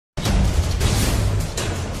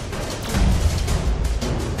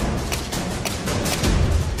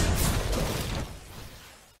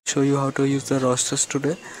show you how to use the rosters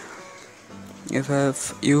today. If I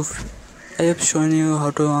have shown you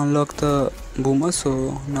how to unlock the boomer,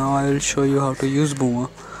 so now I will show you how to use boomer.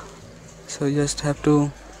 So you just have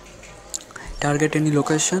to target any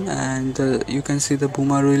location, and you can see the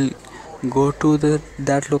boomer will go to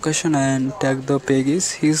that location and tag the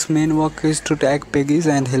peggies. His main work is to tag peggies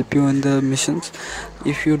and help you in the missions.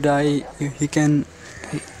 If you die, he can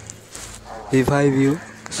revive you.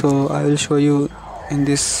 So I will show you in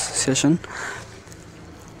this session.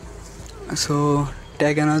 So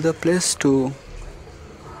tag another place to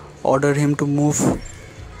order him to move.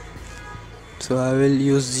 So I will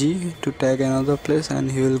use G to tag another place,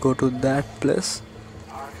 and he will go to that place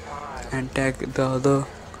and tag the other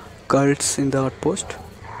cults in the outpost.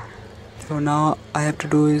 So now I have to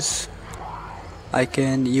do is I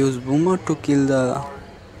can use boomer to kill the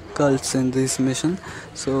cults in this mission.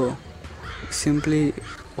 So simply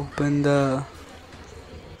you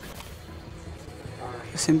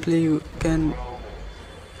can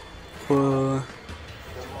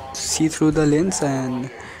see through the lens and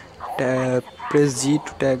press G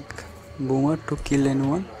to tag boomer to kill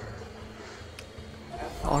anyone.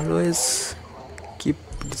 Always keep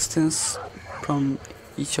distance from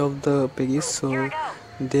each of the peggies so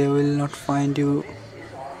they will not find you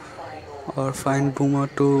or find boomer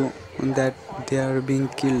to that they are being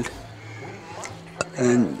killed,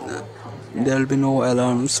 and there will be no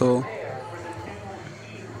alarm. So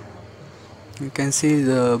you can see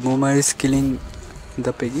the boomer is killing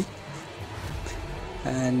the peggy,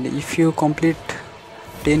 and if you complete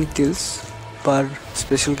 10 kills per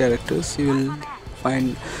special characters, you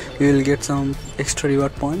will get some extra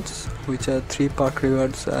reward points, which are 3 perk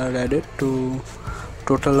rewards are added to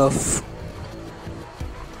total of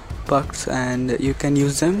perks, and you can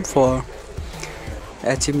use them for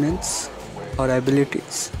achievements or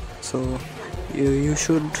abilities. So you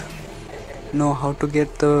should know how to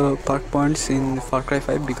get the perk points in FarCry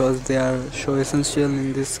 5 because they are so essential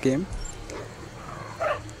in this game.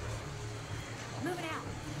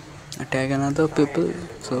 Tag another people,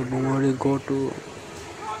 so boomer will go to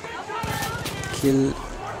kill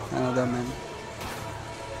another man.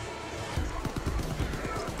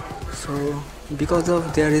 So because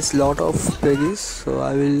of there is lot of peggies, so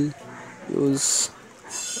I will use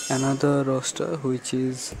another roster, which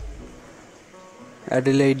is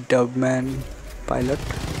Adelaide Dubman pilot.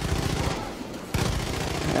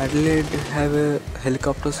 Adelaide have a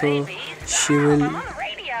helicopter, so she will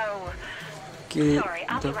kill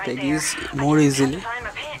the peggies more easily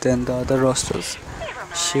than the other rosters.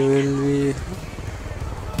 She will be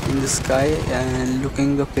in the sky and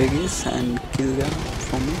looking the peggies and kill them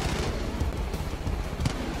for me.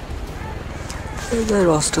 The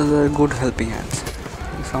rosters are good helping hands.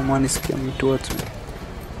 Someone is coming towards me.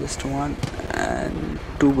 Just 1 and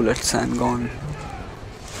 2 bullets and gone.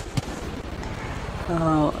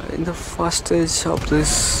 In the first stage of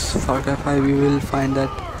this FarCry 5, we will find that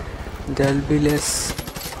there will be less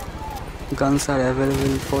guns are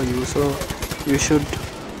available for you, so you should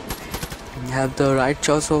have the right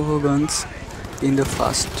choice of guns in the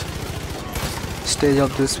first stage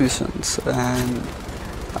of these missions. And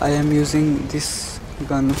I am using this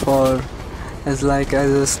gun as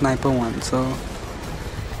a sniper one. So,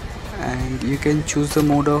 and you can choose the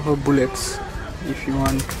mode of bullets if you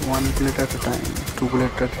want 1 bullet at a time, 2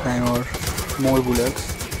 bullets at a time, or more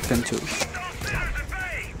bullets you can choose.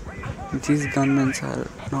 These gunmen are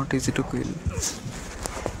not easy to kill.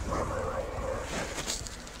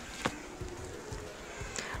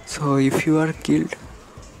 So if you are killed,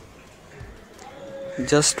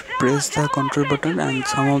 just press the control button and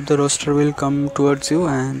some of the roster will come towards you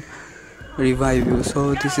and revive you.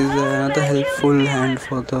 So this is another helpful hand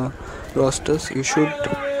for the rosters. You should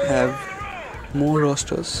have more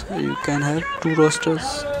rosters. You can have 2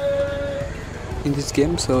 rosters in this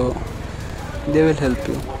game, so they will help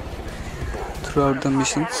you throughout the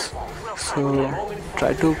missions. So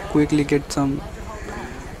try to quickly get some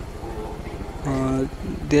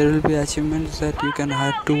there will be achievements that you can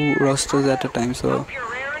hire 2 rosters at a time, so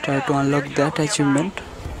try to unlock that achievement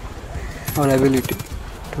or ability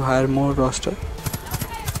to hire more roster.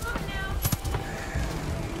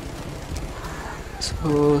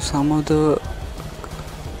 So some of the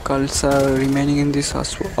cults are remaining in this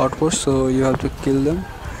outpost, so you have to kill them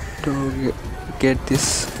to get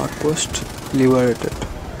this outpost liberated.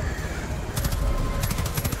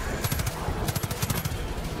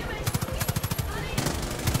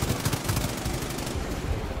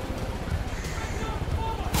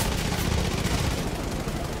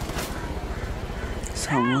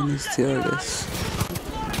 Someone is there, yes.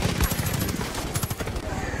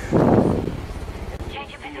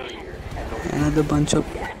 Another bunch of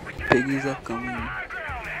piggies are coming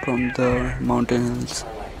from the mountain hills.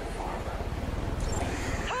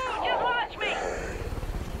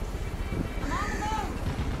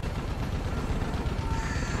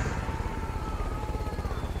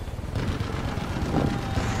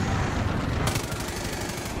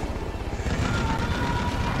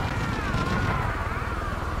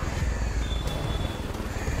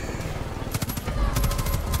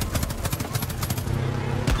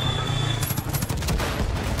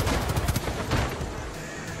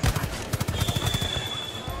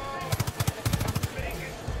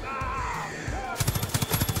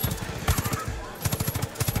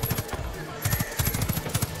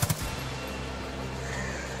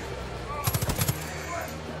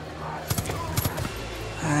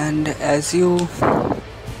 And as you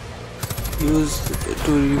use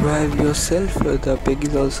to revive yourself, the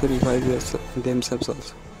piggies also revive themselves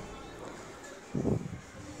also.